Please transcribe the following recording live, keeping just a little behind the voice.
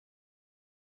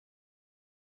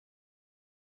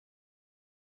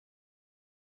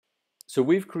So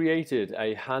we've created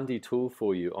a handy tool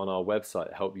for you on our website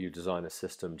to help you design a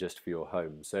system just for your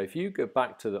home. So if you go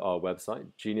back to our website,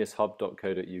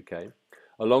 geniushub.co.uk,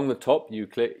 along the top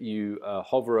you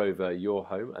hover over your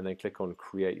home and then click on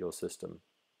Create Your System.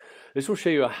 This will show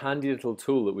you a handy little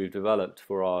tool that we've developed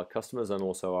for our customers and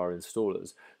also our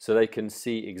installers so they can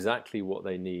see exactly what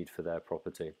they need for their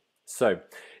property. So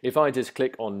if I just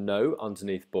click on No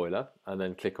underneath boiler and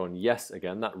then click on Yes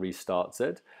again, that restarts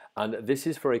it. And this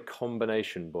is for a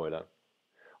combination boiler.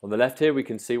 On the left here we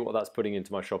can see what that's putting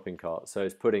into my shopping cart. So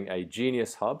it's putting a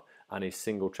Genius hub and a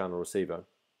single channel receiver.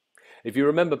 If you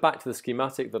remember back to the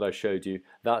schematic that I showed you,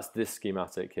 that's this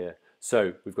schematic here.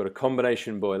 So we've got a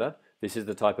combination boiler. This is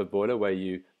the type of boiler where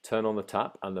you turn on the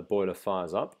tap and the boiler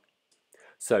fires up.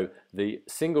 So the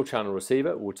single channel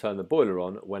receiver will turn the boiler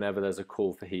on whenever there's a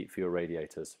call for heat for your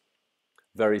radiators.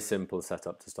 Very simple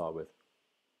setup to start with.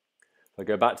 If I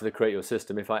go back to the Create Your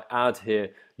System, if I add here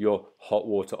your hot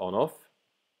water on off,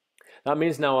 that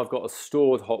means now I've got a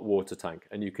stored hot water tank,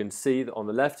 and you can see that on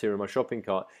the left here in my shopping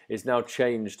cart it's now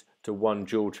changed to one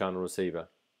dual channel receiver.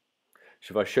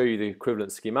 So if I show you the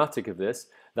equivalent schematic of this,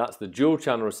 that's the dual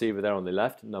channel receiver there on the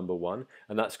left, number one,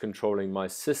 and that's controlling my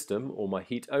system or my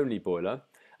heat only boiler,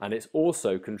 and it's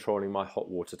also controlling my hot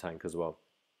water tank as well.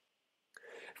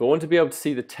 If I want to be able to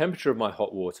see the temperature of my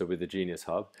hot water with the Genius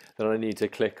Hub, then I need to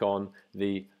click on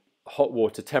the hot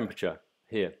water temperature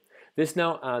here. This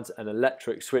now adds an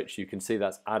electric switch. You can see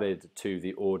that's added to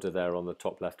the order there on the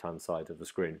top left hand side of the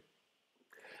screen.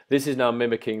 This is now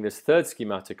mimicking this third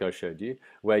schematic I showed you,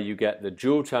 where you get the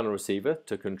dual channel receiver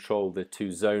to control the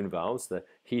two zone valves, the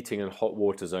heating and hot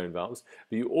water zone valves,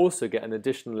 but you also get an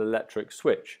additional electric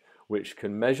switch which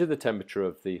can measure the temperature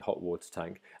of the hot water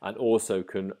tank and also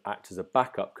can act as a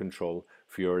backup control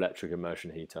for your electric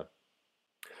immersion heater.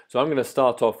 So I'm going to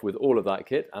start off with all of that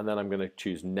kit, and then I'm going to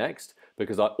choose Next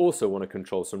because I also want to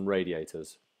control some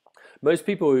radiators. Most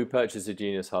people who purchase a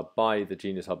Genius Hub buy the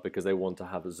Genius Hub because they want to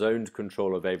have zoned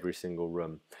control of every single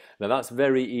room. Now that's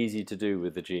very easy to do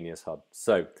with the Genius Hub.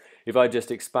 So if I just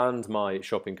expand my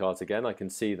shopping cart again, I can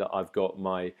see that I've got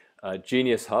my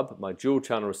Genius Hub, my dual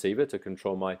channel receiver to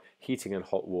control my heating and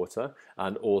hot water,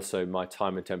 and also my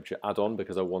time and temperature add-on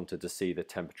because I wanted to see the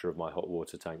temperature of my hot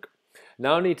water tank.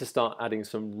 Now I need to start adding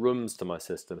some rooms to my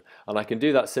system, and I can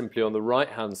do that simply on the right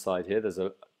hand side here. There's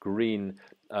a green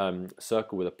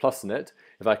circle with a plus in it.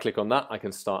 If I click on that, I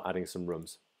can start adding some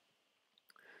rooms.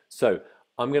 So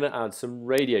I'm going to add some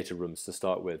radiator rooms to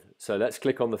start with. So let's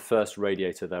click on the first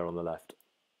radiator there on the left.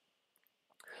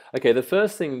 Okay, the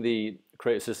first thing the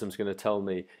Create Your System is going to tell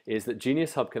me is that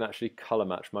Genius Hub can actually color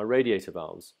match my radiator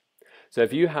valves. So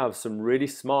if you have some really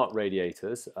smart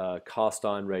radiators, cast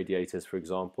iron radiators for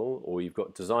example, or you've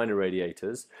got designer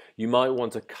radiators, you might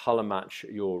want to color match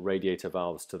your radiator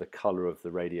valves to the color of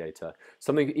the radiator.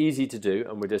 Something easy to do,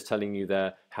 and we're just telling you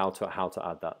there how to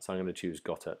add that. So I'm going to choose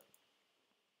Got It.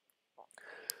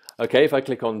 Okay, if I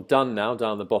click on Done now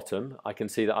down the bottom, I can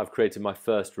see that I've created my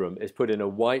first room. It's put in a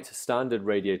white standard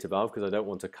radiator valve because I don't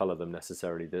want to color them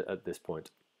necessarily at this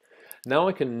point. Now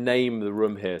I can name the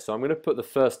room here, so I'm going to put the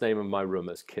first name of my room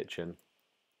as Kitchen.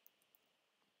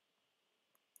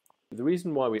 The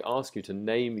reason why we ask you to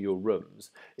name your rooms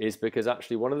is because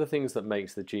actually one of the things that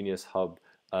makes the Genius Hub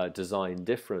design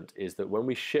different is that when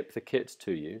we ship the kit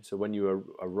to you, so when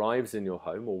you arrives in your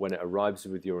home or when it arrives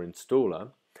with your installer,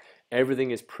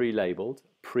 everything is pre-labeled,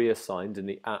 pre-assigned, and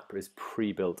the app is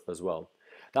pre-built as well.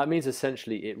 That means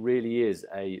essentially it really is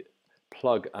a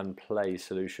plug and play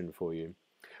solution for you.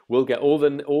 We'll get all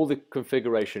the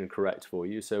configuration correct for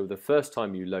you, so the first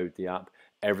time you load the app,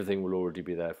 everything will already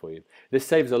be there for you. This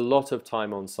saves a lot of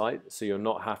time on site, so you're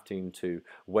not having to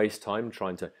waste time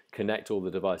trying to connect all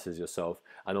the devices yourself,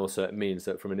 and also it means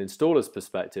that from an installer's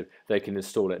perspective, they can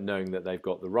install it knowing that they've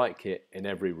got the right kit in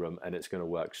every room and it's going to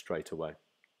work straight away.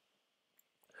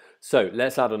 So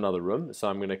let's add another room. So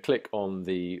I'm going to click on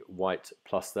the white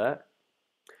plus there.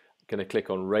 I'm going to click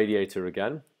on Radiator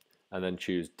again and then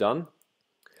choose Done.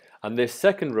 And this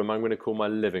second room I'm going to call my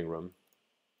living room.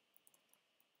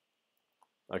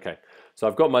 Okay, so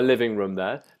I've got my living room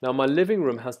there. Now my living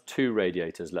room has two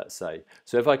radiators, let's say.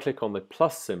 So if I click on the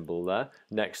plus symbol there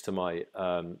next to my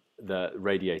the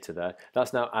radiator there,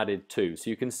 that's now added two.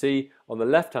 So you can see on the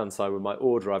left hand side with my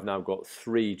order I've now got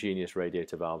 3 Genius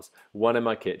radiator valves, 1 in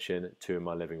my kitchen, 2 in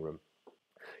my living room.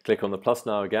 Click on the plus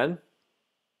now again,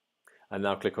 and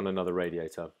now click on another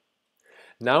radiator.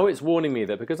 Now it's warning me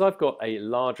that because I've got a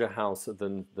larger house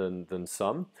than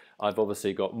some, I've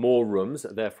obviously got more rooms,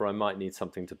 therefore I might need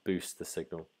something to boost the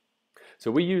signal. So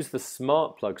we use the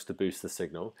smart plugs to boost the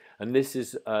signal, and this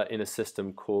is in a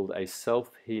system called a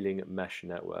self-healing mesh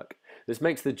network. This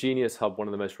makes the Genius Hub one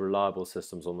of the most reliable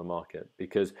systems on the market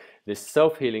because this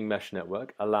self-healing mesh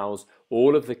network allows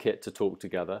all of the kit to talk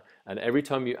together, and every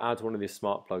time you add one of these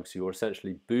smart plugs, you're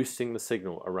essentially boosting the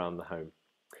signal around the home.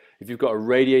 If you've got a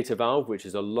radiator valve, which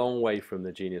is a long way from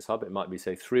the Genius Hub, it might be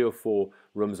say 3 or 4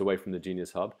 rooms away from the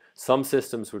Genius Hub. Some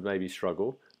systems would maybe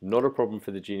struggle. Not a problem for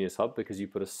the Genius Hub because you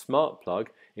put a smart plug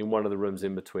in one of the rooms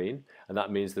in between, and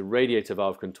that means the radiator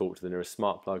valve can talk to the nearest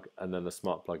smart plug, and then the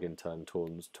smart plug in turn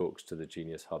talks to the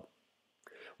Genius Hub.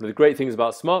 One of the great things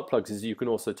about smart plugs is you can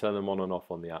also turn them on and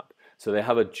off on the app. So they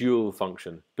have a dual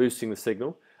function, boosting the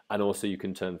signal, and also you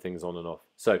can turn things on and off.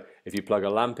 So if you plug a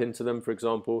lamp into them, for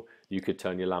example, you could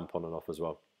turn your lamp on and off as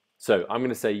well. So I'm going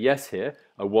to say yes here.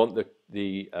 I want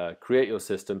the create your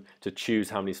system to choose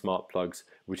how many smart plugs,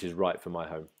 which is right for my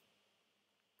home.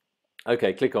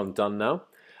 Okay, click on done now,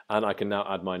 and I can now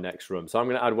add my next room. So I'm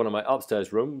going to add one of my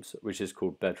upstairs rooms, which is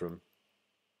called bedroom.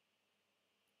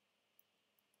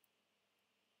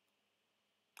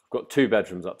 I've got 2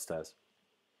 bedrooms upstairs.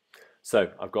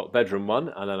 So I've got bedroom 1,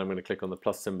 and then I'm going to click on the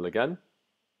plus symbol again,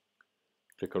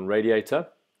 click on radiator,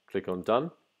 click on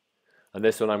done, and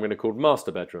this one I'm going to call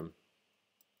master bedroom.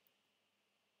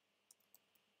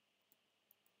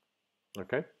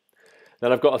 Okay.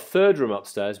 Then I've got a 3rd room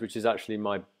upstairs, which is actually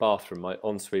my bathroom, my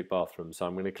ensuite bathroom. So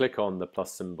I'm going to click on the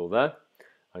plus symbol there,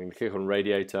 I'm going to click on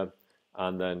radiator,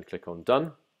 and then click on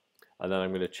done, and then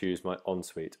I'm going to choose my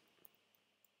ensuite.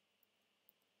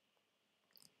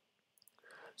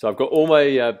 So I've got all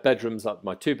my bedrooms up,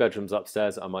 my 2 bedrooms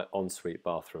upstairs and my ensuite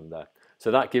bathroom there.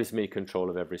 So that gives me control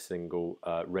of every single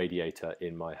radiator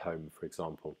in my home, for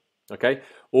example. Okay,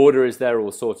 order is there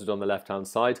all sorted on the left hand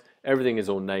side. Everything is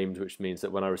all named, which means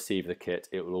that when I receive the kit,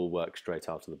 it will all work straight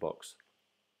out of the box.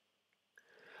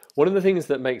 One of the things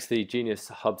that makes the Genius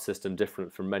Hub system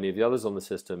different from many of the others on the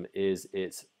system is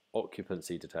its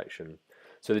occupancy detection.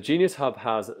 So the Genius Hub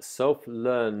has a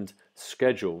self-learned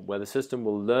schedule where the system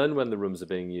will learn when the rooms are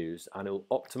being used, and it will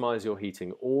optimize your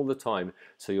heating all the time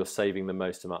so you're saving the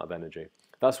most amount of energy.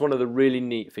 That's one of the really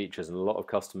neat features, and a lot of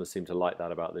customers seem to like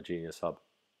that about the Genius Hub.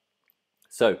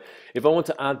 So if I want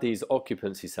to add these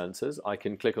occupancy sensors, I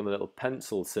can click on the little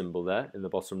pencil symbol there in the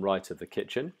bottom right of the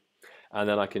kitchen, and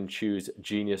then I can choose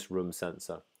Genius Room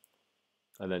Sensor,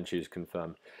 and then choose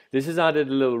confirm. This has added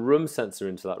a little room sensor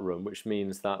into that room, which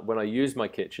means that when I use my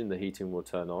kitchen, the heating will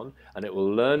turn on, and it will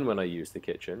learn when I use the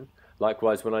kitchen.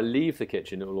 Likewise, when I leave the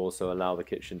kitchen, it will also allow the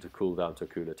kitchen to cool down to a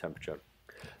cooler temperature.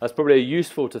 That's probably a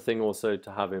useful thing also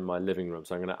to have in my living room.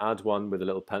 So I'm going to add one with a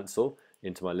little pencil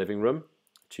into my living room,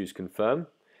 choose confirm,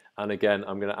 and again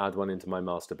I'm going to add one into my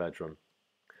master bedroom.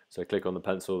 So click on the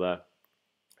pencil there,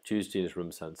 choose Genius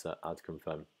Room Sensor, add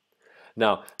confirm.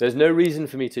 Now, there's no reason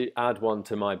for me to add one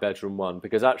to my bedroom 1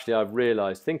 because actually I've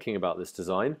realized, thinking about this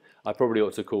design, I probably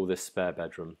ought to call this spare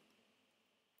bedroom.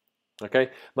 Okay,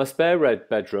 my spare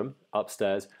bedroom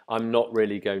upstairs, I'm not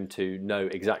really going to know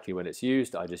exactly when it's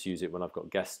used. I just use it when I've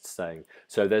got guests staying.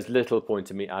 So there's little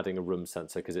point in me adding a room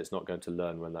sensor because it's not going to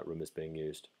learn when that room is being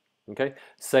used. Okay,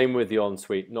 same with the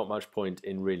ensuite, not much point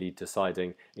in really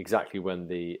deciding exactly when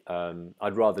the,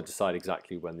 I'd rather decide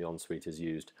exactly when the ensuite is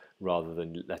used rather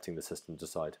than letting the system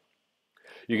decide.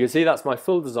 You can see that's my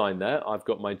full design there. I've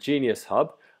got my Genius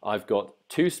Hub, I've got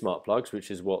 2 smart plugs,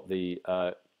 which is what the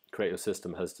Create Your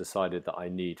System has decided that I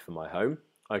need for my home.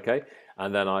 Okay,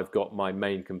 and then I've got my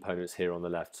main components here on the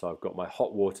left. So I've got my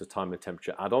hot water time and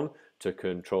temperature add-on to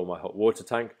control my hot water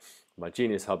tank, my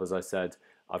Genius Hub, as I said.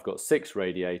 I've got 6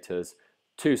 radiators,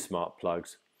 2 smart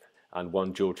plugs, and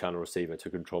 1 dual channel receiver to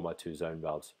control my 2 zone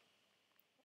valves.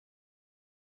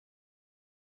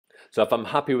 So if I'm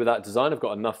happy with that design, I've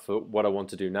got enough for what I want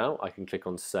to do now, I can click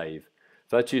on save.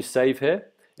 If I choose save here,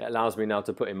 it allows me now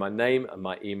to put in my name and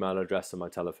my email address and my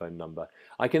telephone number.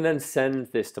 I can then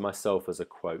send this to myself as a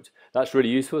quote. That's really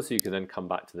useful, so you can then come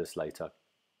back to this later.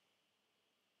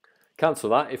 Cancel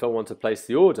that. If I want to place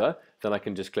the order, then I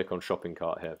can just click on shopping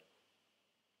cart here.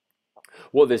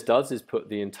 What this does is put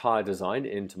the entire design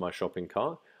into my shopping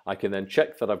cart. I can then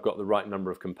check that I've got the right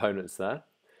number of components there,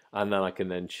 and then I can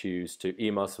then choose to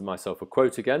email myself a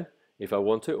quote again if I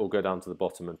want to, or go down to the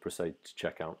bottom and proceed to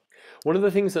checkout. One of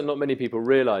the things that not many people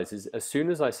realize is as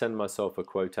soon as I send myself a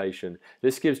quotation,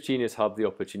 this gives Genius Hub the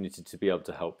opportunity to be able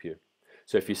to help you.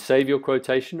 So if you save your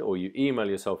quotation or you email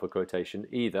yourself a quotation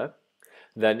either,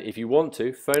 then if you want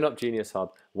to, phone up Genius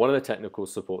Hub, one of the technical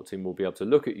support team will be able to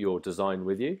look at your design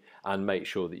with you and make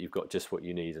sure that you've got just what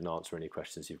you need and answer any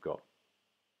questions you've got.